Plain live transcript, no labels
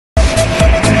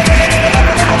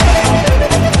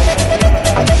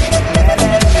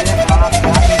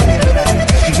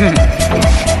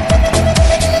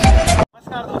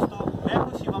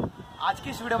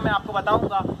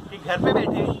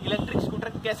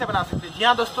कैसे बना सकते हैं। जी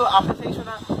हाँ दोस्तों, आपने सही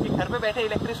सुना कि घर पे बैठे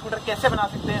इलेक्ट्रिक स्कूटर कैसे बना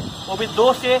सकते हैं, वो भी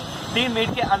 2 से 3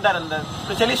 मिनट के अंदर अंदर।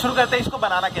 तो चलिए शुरू करते हैं इसको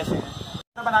बनाना कैसे है।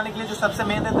 बनाने के लिए जो सबसे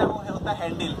मेन रहता है वो होता है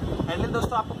हैंडल।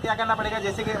 दोस्तों आपको क्या करना पड़ेगा,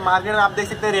 जैसे कि मार्केट में आप देख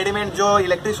सकते हैं रेडीमेड जो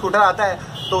इलेक्ट्रिक स्कूटर आता है,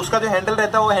 तो उसका जो हैंडल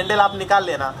रहता है वो हैंडल आप निकाल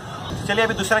लेना। चलिए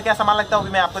अभी दूसरा क्या सामान लगता है वो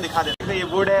भी मैं आपको दिखा देता हूँ। ये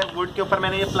वुड है, वुड के ऊपर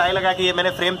मैंने ये प्लाई लगा के ये मैंने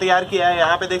फ्रेम तैयार किया है।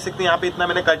 यहाँ पे देख सकते हैं, यहाँ पे इतना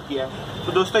मैंने कट किया है।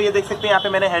 तो दोस्तों ये देख सकते हैं यहाँ पे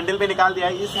मैंने हैंडल भी निकाल दिया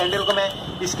है। इस हैंडल को मैं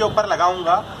इसके ऊपर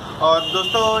लगाऊंगा। और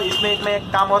दोस्तों इसमें मैं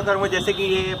एक काम और करूँगा, जैसे कि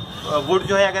ये वुड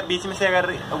जो है अगर बीच में से अगर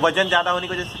वजन ज़्यादा होने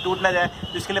की वजह से टूट ना जाए,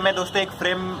 तो इसके लिए मैं दोस्तों एक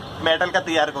फ्रेम मेटल का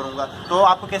तैयार करूँगा। तो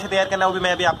आपको कैसे तैयार करना है वो भी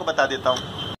मैं अभी आपको बता देता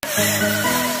हूँ।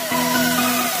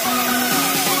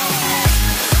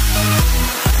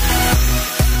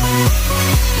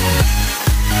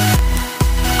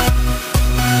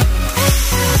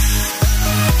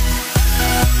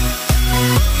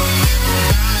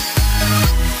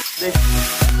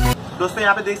 दोस्तों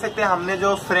यहाँ पे देख सकते हैं हमने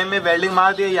जो फ्रेम में वेल्डिंग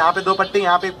मार दी है। यहाँ पे 2 पट्टी,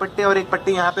 यहाँ पे 1 पट्टी और 1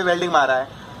 पट्टी यहाँ पे वेल्डिंग मारा है।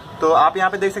 तो आप यहाँ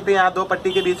पे देख सकते हैं यहाँ 2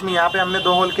 पट्टी के बीच में यहाँ पे हमने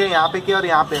 2 होल के यहाँ पे किए और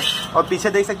यहाँ पे, और पीछे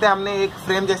देख सकते हैं हमने एक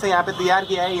फ्रेम जैसे यहाँ पे तैयार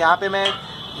किया है। यहाँ पे मैं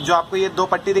जो आपको ये 2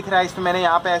 पट्टी दिख रहा है, इसमें मैंने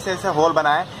यहाँ पे ऐसे ऐसे होल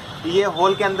बनाए। ये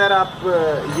होल के अंदर आप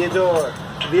ये जो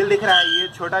व्हील दिख रहा है, ये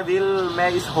छोटा व्हील मैं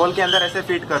इस होल के अंदर ऐसे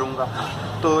फिट करूँगा।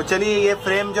 तो चलिए ये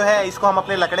फ्रेम जो है इसको हम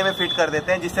अपने लकड़े में फिट कर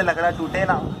देते हैं, जिससे लकड़ा टूटे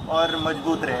ना और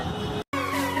मजबूत रहे।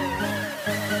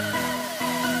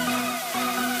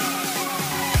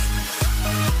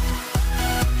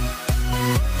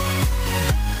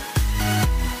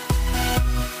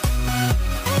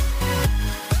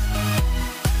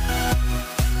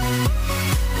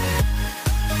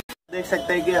 देख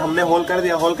सकते हैं कि हमने होल कर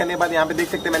दिया। होल करने के बाद यहाँ पे देख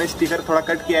सकते हैं मैंने स्टिकर थोड़ा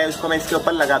कट किया है, उसको मैं इसके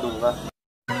ऊपर लगा दूंगा।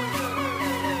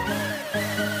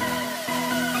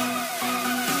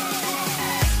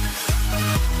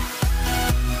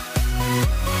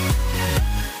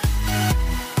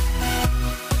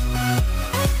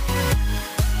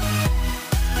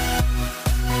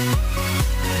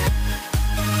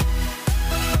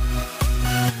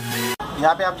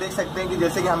 यहाँ पे आप देख सकते हैं कि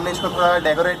जैसे कि हमने इसको थोड़ा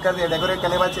डेकोरेट कर दिया। डेकोरेट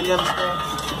करने के बाद चलिए हम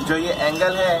इसको जो ये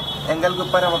एंगल है, एंगल के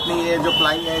ऊपर हम अपनी ये जो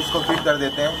प्लाई है इसको फिट कर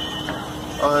देते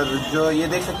हैं। और जो ये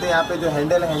देख सकते हैं यहाँ पे जो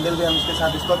हैंडल है, हैंडल भी हम इसके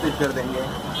साथ इसको फिट कर देंगे।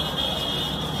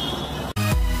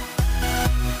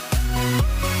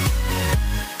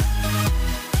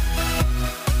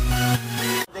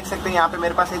 देख सकते हैं यहाँ पे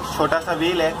मेरे पास एक छोटा सा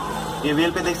व्हील है। ये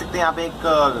व्हील पे देख सकते हैं यहाँ पे एक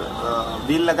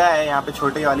व्हील लगा है यहाँ पे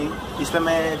छोटी वाली, इस पे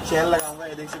मैं चेन लगाऊंगा।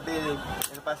 ये देख सकते हैं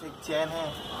मेरे पास एक चेन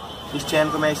है, इस चेन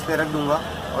को मैं इस पे रख दूंगा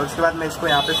और उसके बाद मैं इसको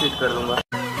यहाँ पे फिट कर दूंगा।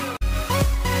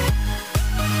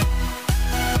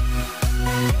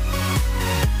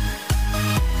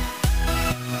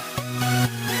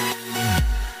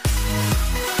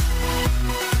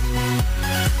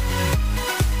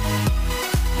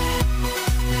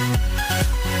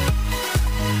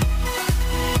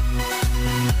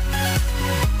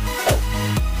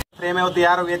 फ्रेम है वो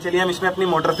तैयार हो गया। चलिए हम इसमें अपनी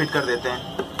मोटर फिट कर देते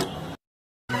हैं।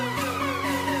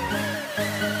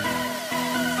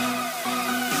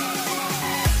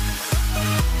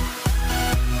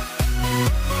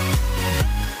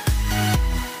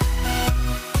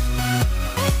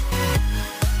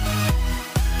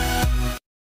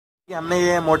 हमने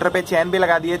ये मोटर पे चैन भी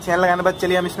लगा दी है। चैन लगाने के बाद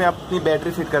चलिए हम इसमें अपनी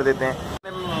बैटरी फिट कर देते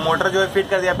हैं। मोटर जो है फिट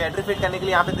कर दिया। बैटरी फिट करने के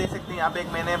लिए यहाँ पे देख सकते हैं यहाँ पे एक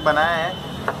मैंने बनाया है,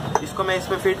 इसको मैं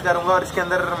इसमें फिट करूंगा और इसके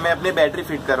अंदर मैं अपनी बैटरी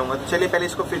फिट करूंगा। तो चलिए पहले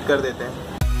इसको फिट कर देते हैं।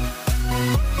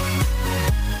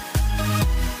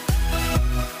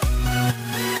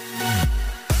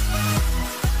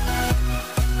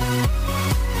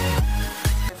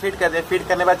 फिट कर दे। फिट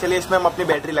करने के बाद चलिए इसमें हम अपनी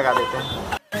बैटरी लगा देते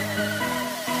हैं।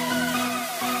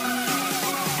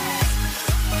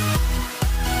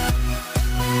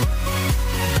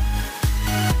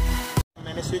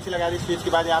 मैंने स्विच लगा दी। स्विच के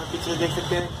बाद यहाँ पीछे देख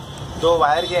सकते हैं 2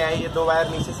 वायर गया है। ये 2 वायर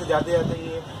नीचे से जाते जाते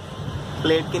ये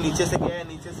प्लेट के नीचे से गया है।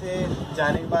 नीचे से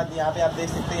जाने के बाद यहाँ पे आप देख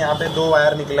सकते हैं यहाँ पे 2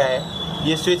 वायर निकला है।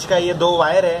 ये स्विच का ये 2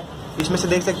 वायर है। इसमें से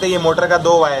देख सकते हैं ये मोटर का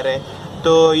 2 वायर है।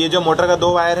 तो ये जो मोटर का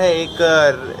 2 वायर है, एक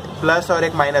प्लस और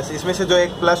एक माइनस, इसमें से जो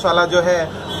एक प्लस वाला जो है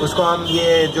उसको हम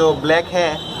ये जो ब्लैक है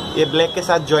ये ब्लैक के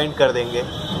साथ ज्वाइंट कर देंगे।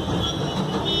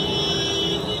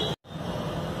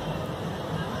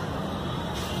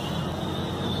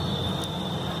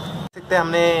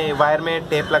 हमने वायर में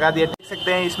टेप लगा दिया। देख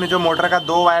सकते हैं इसमें जो मोटर का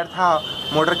 2 वायर था,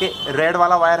 मोटर के रेड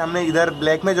वाला वायर हमने इधर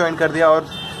ब्लैक में ज्वाइन कर दिया। और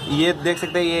ये देख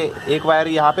सकते हैं ये एक वायर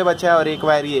यहाँ पे बचा है और एक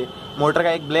वायर ये मोटर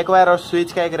का एक ब्लैक वायर और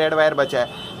स्विच का एक रेड वायर बचा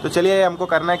है। तो चलिए हमको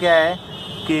करना क्या है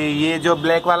कि ये जो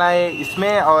ब्लैक वाला है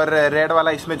इसमें और रेड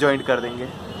वाला इसमें ज्वाइंट कर देंगे।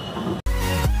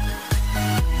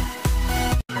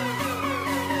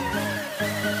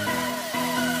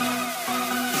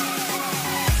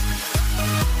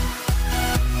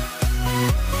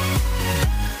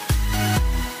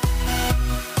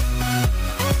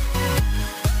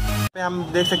 हम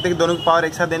देख सकते हैं कि दोनों की पावर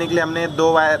एक साथ देने के लिए हमने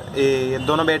दो वायर,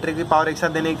 दोनों बैटरी की पावर एक साथ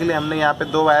देने के लिए हमने यहाँ पे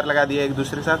दो वायर लगा दिया एक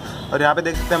दूसरे के साथ, और यहाँ पे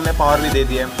देख सकते हैं हमने पावर भी दे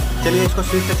दिया है। चलिए इसको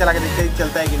स्विच से चला के देखते हैं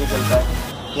चलता है कि नहीं चलता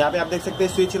है। यहाँ पे आप देख सकते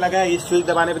हैं स्विच लगा है, इस स्विच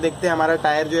दबाने पे देखते हैं हमारा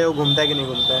टायर जो है वो घूमता है कि नहीं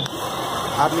घूमता है।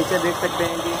 आप नीचे देख सकते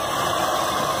हैं कि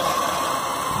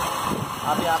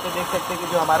आप यहाँ पे देख सकते हैं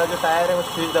कि जो हमारा जो टायर है वो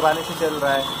स्विच दबाने से चल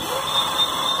रहा है।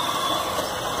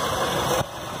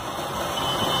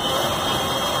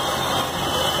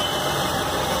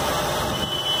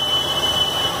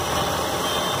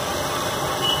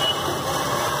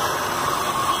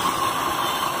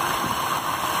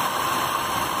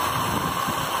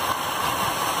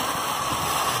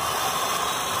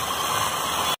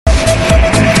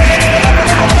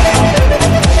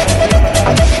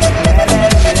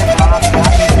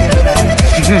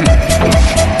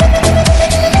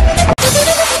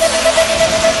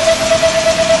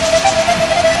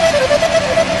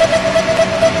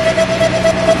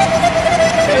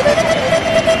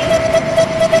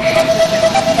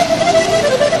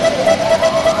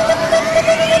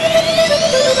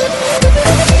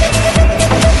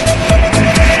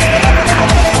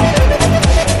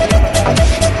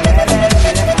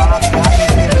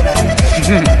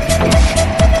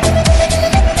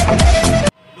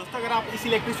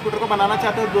 इलेक्ट्रिक स्कूटर को बनाना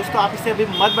चाहते हो दोस्तों, आप इसे अभी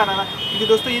मत बनाना, क्योंकि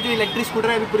दोस्तों ये जो इलेक्ट्रिक स्कूटर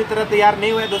है अभी पूरी तरह तैयार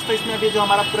नहीं हुआ है दोस्तों। इसमें अभी जो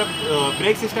हमारा पूरा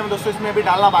ब्रेक सिस्टम है दोस्तों इसमें अभी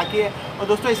डालना बाकी है। और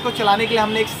दोस्तों इसको चलाने के लिए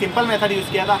हमने एक सिंपल मेथड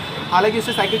यूज़ किया था, हालांकि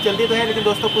उससे साइकिल चलती तो है, लेकिन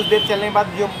दोस्तों कुछ देर चलने के बाद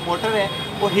जो मोटर है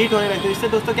वो हीट होने लगती है। इससे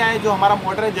दोस्तों क्या है, जो हमारा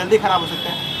मोटर है जल्दी ख़राब हो सकता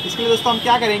है। इसके लिए दोस्तों हम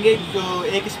क्या करेंगे, जो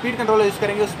एक स्पीड कंट्रोल यूज़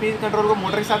करेंगे, उस स्पीड कंट्रोल को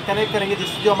मोटर के साथ कनेक्ट करेंगे,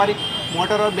 जिससे जो हमारी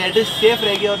मोटर और बैटरी सेफ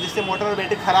रहेगी और जिससे मोटर और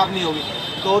बैटरी ख़राब नहीं होगी।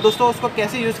 तो दोस्तों उसको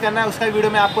कैसे यूज़ करना है उसका वीडियो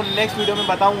मैं आपको नेक्स्ट वीडियो में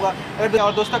बताऊंगा।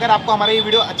 और दोस्तों अगर आपको हमारा ये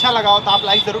वीडियो अच्छा लगा हो तो आप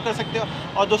लाइक ज़रूर कर सकते हो।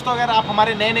 और दोस्तों अगर आप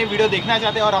हमारे नए नए वीडियो देखना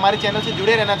चाहते हैं और हमारे चैनल से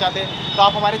जुड़े रहना चाहते हैं तो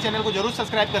आप हमारे चैनल को जरूर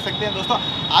सब्सक्राइब कर सकते हैं। दोस्तों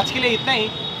आज के लिए इतना ही,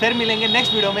 फिर मिलेंगे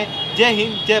नेक्स्ट वीडियो में। जय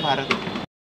हिंद, जय भारत।